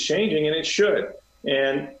changing, and it should.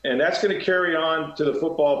 And that's going to carry on to the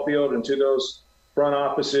football field and to those front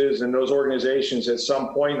offices and those organizations at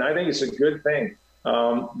some point. And I think it's a good thing.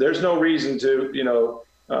 there's no reason to,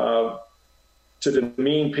 to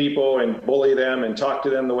demean people and bully them and talk to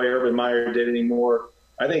them the way Urban Meyer did anymore.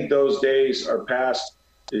 I think those days are past.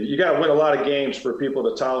 You got to win a lot of games for people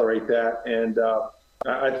to tolerate that. And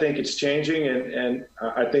I think it's changing, and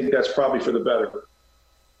I think that's probably for the better.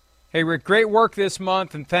 Hey, Rick, great work this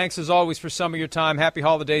month, and thanks as always for some of your time. Happy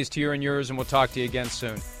holidays to you and yours, and we'll talk to you again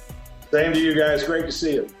soon. Same to you guys. Great to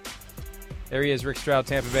see you. There he is, Rick Stroud,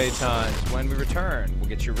 Tampa Bay Times. When we return, we'll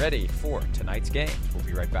get you ready for tonight's games. We'll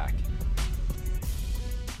be right back.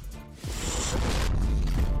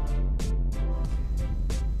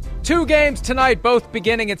 Two games tonight, both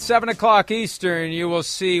beginning at 7 o'clock Eastern. You will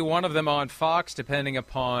see one of them on Fox, depending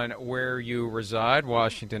upon where you reside.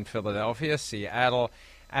 Washington, Philadelphia, Seattle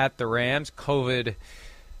at the Rams. COVID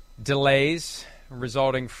delays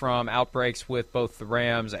resulting from outbreaks with both the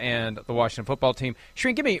Rams and the Washington football team.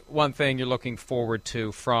 Shereen, give me one thing you're looking forward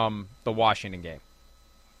to from the Washington game.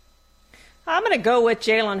 I'm going to go with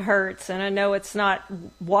Jalen Hurts, and I know it's not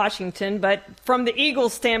Washington, but from the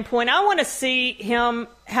Eagles' standpoint, I want to see him,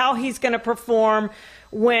 how he's going to perform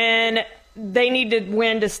when they need to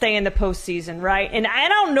win to stay in the postseason, right? And I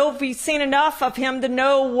don't know if we've seen enough of him to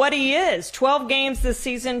know what he is. 12 games this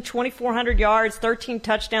season, 2,400 yards, 13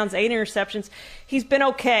 touchdowns, 8 interceptions. He's been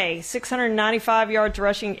okay. 695 yards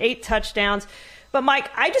rushing, 8 touchdowns. But,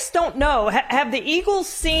 Mike, I just don't know. Have the Eagles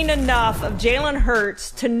seen enough of Jalen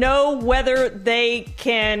Hurts to know whether they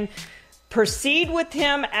can proceed with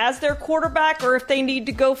him as their quarterback, or if they need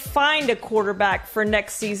to go find a quarterback for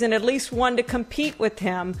next season, at least one to compete with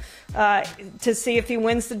him to see if he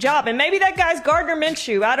wins the job? And maybe that guy's Gardner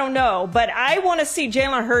Minshew. I don't know. But I want to see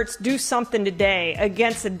Jalen Hurts do something today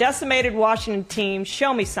against a decimated Washington team.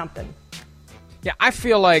 Show me something. Yeah, I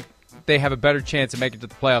feel like they have a better chance of making it to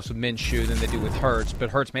the playoffs with Minshew than they do with Hurts, but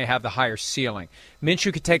Hurts may have the higher ceiling.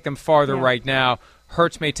 Minshew could take them farther right now.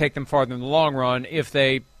 Hurts may take them farther in the long run if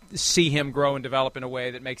they see him grow and develop in a way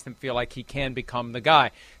that makes them feel like he can become the guy.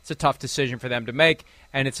 It's a tough decision for them to make,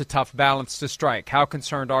 and it's a tough balance to strike. How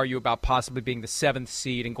concerned are you about possibly being the 7th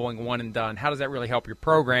seed and going one and done? How does that really help your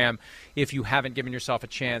program if you haven't given yourself a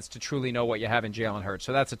chance to truly know what you have in Jalen Hurts?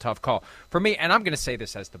 So that's a tough call. For me, and I'm going to say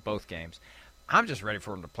this as to both games, I'm just ready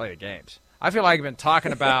for him to play the games. I feel like I've been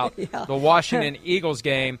talking about the Washington Eagles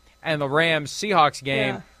game and the Rams-Seahawks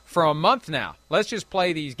game for a month now. Let's just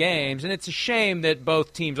play these games. And it's a shame that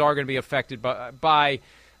both teams are going to be affected by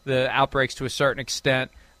the outbreaks to a certain extent.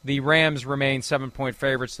 The Rams remain 7-point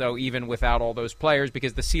favorites, though, even without all those players,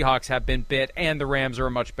 because the Seahawks have been bit and the Rams are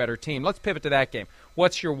a much better team. Let's pivot to that game.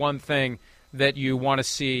 What's your one thing that you want to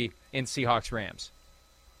see in Seahawks-Rams?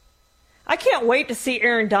 I can't wait to see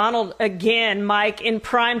Aaron Donald again, Mike, in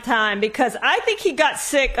prime time, because I think he got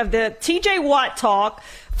sick of the T.J. Watt talk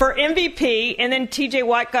for MVP, and then T.J.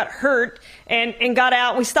 Watt got hurt and got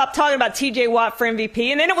out. We stopped talking about T.J. Watt for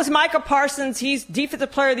MVP, and then it was Micah Parsons. He's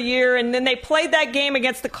Defensive Player of the Year, and then they played that game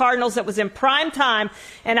against the Cardinals that was in prime time,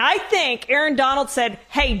 and I think Aaron Donald said,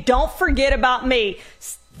 hey, don't forget about me.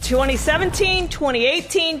 2017,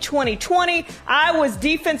 2018, 2020, I was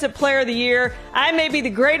Defensive Player of the Year. I may be the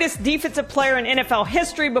greatest defensive player in NFL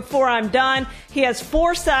history before I'm done. He has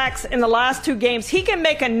 4 sacks in the last 2 games. He can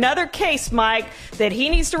make another case, Mike, that he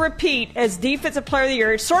needs to repeat as Defensive Player of the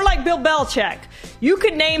Year. It's sort of like Bill Belichick. You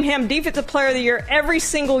could name him Defensive Player of the Year every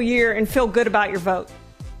single year and feel good about your vote.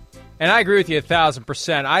 And I agree with you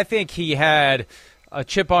 1,000%. I think he had a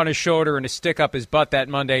chip on his shoulder and a stick up his butt that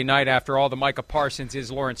Monday night after all the Micah Parsons is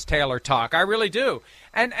Lawrence Taylor talk. I really do.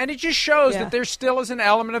 And it just shows that there still is an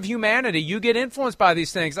element of humanity. You get influenced by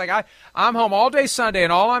these things. Like I'm home all day Sunday,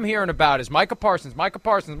 and all I'm hearing about is Micah Parsons, Micah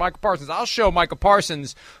Parsons, Micah Parsons. I'll show Micah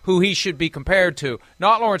Parsons who he should be compared to.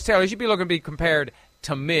 Not Lawrence Taylor. He should be looking to be compared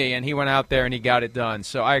to me, and he went out there and he got it done.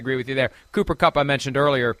 So I agree with you there. Cooper Kupp, I mentioned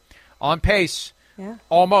earlier, on pace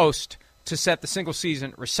almost to set the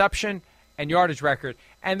single-season reception and yardage record.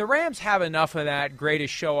 And the Rams have enough of that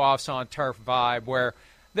greatest show-offs on turf vibe where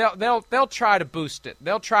they'll try to boost it.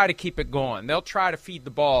 They'll try to keep it going. They'll try to feed the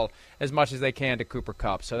ball as much as they can to Cooper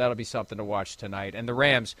Kupp. So that'll be something to watch tonight. And the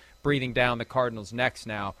Rams breathing down the Cardinals' necks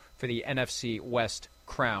now for the NFC West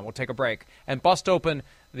crown. We'll take a break and bust open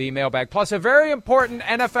the mailbag. Plus a very important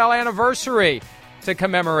NFL anniversary to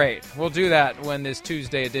commemorate. We'll do that when this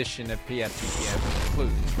Tuesday edition of PFTPM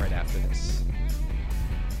concludes right after this.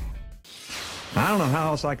 I don't know how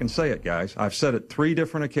else I can say it, guys. I've said it 3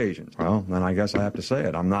 different occasions. Well, then I guess I have to say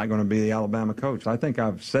it. I'm not going to be the Alabama coach. I think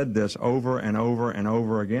I've said this over and over and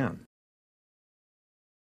over again.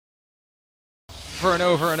 Over and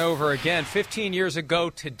over and over again. 15 years ago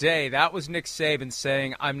today, that was Nick Saban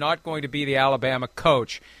saying, I'm not going to be the Alabama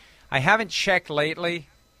coach. I haven't checked lately.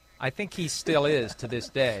 I think he still is, to this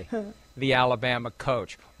day, the Alabama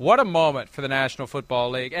coach. What a moment for the National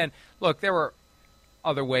Football League. And, look, there were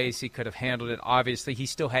other ways he could have handled it. Obviously, he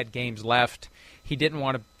still had games left. He didn't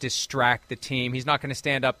want to distract the team. He's not going to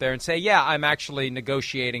stand up there and say, yeah, I'm actually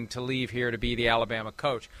negotiating to leave here to be the Alabama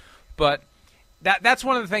coach. But that's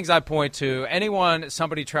one of the things I point to.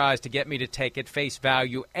 Somebody tries to get me to take at face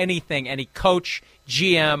value anything any coach,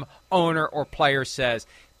 GM, owner, or player says.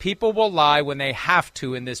 People will lie when they have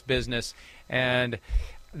to in this business, and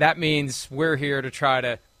that means we're here to try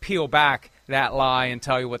to peel back that lie and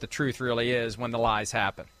tell you what the truth really is when the lies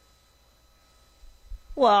happen.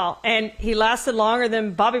 Well, and he lasted longer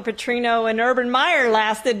than Bobby Petrino and Urban Meyer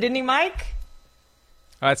lasted, didn't he, Mike?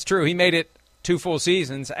 That's true. He made it 2 full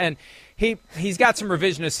seasons, and he's got some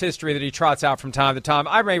revisionist history that he trots out from time to time.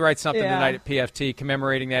 I may write something tonight at PFT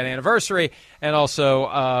commemorating that anniversary, and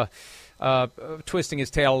also twisting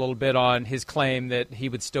his tail a little bit on his claim that he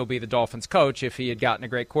would still be the Dolphins coach if he had gotten a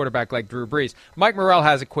great quarterback like Drew Brees. Mike Morrell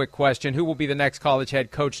has a quick question. Who will be the next college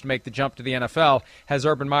head coach to make the jump to the NFL? Has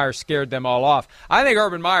Urban Meyer scared them all off? I think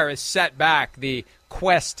Urban Meyer has set back the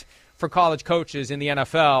quest for college coaches in the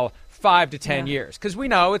NFL 5 to 10 years, because we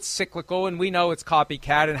know it's cyclical and we know it's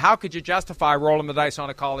copycat, and how could you justify rolling the dice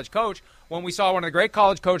on a college coach when we saw one of the great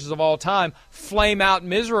college coaches of all time flame out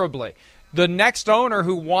miserably? The next owner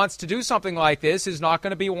who wants to do something like this is not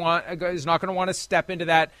going to want to step into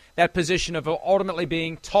that position of ultimately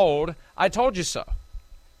being told, I told you so.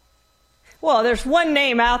 Well, there's one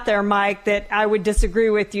name out there, Mike, that I would disagree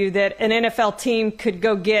with you that an NFL team could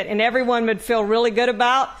go get and everyone would feel really good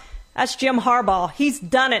about. That's Jim Harbaugh. He's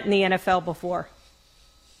done it in the NFL before.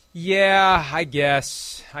 Yeah, I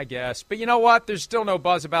guess. But you know what? There's still no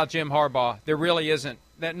buzz about Jim Harbaugh. There really isn't.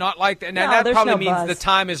 That probably means the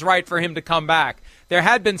time is right for him to come back. There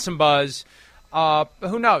had been some buzz.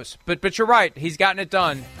 Who knows? But you're right. He's gotten it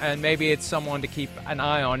done, and maybe it's someone to keep an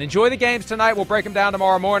eye on. Enjoy the games tonight. We'll break them down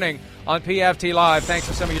tomorrow morning on PFT Live. Thanks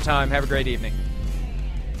for some of your time. Have a great evening.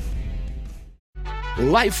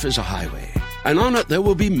 Life is a highway, and on it there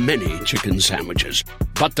will be many chicken sandwiches.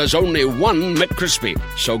 But there's only one McCrispy.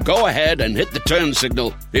 So go ahead and hit the turn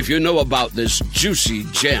signal if you know about this juicy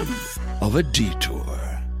gem of a detour.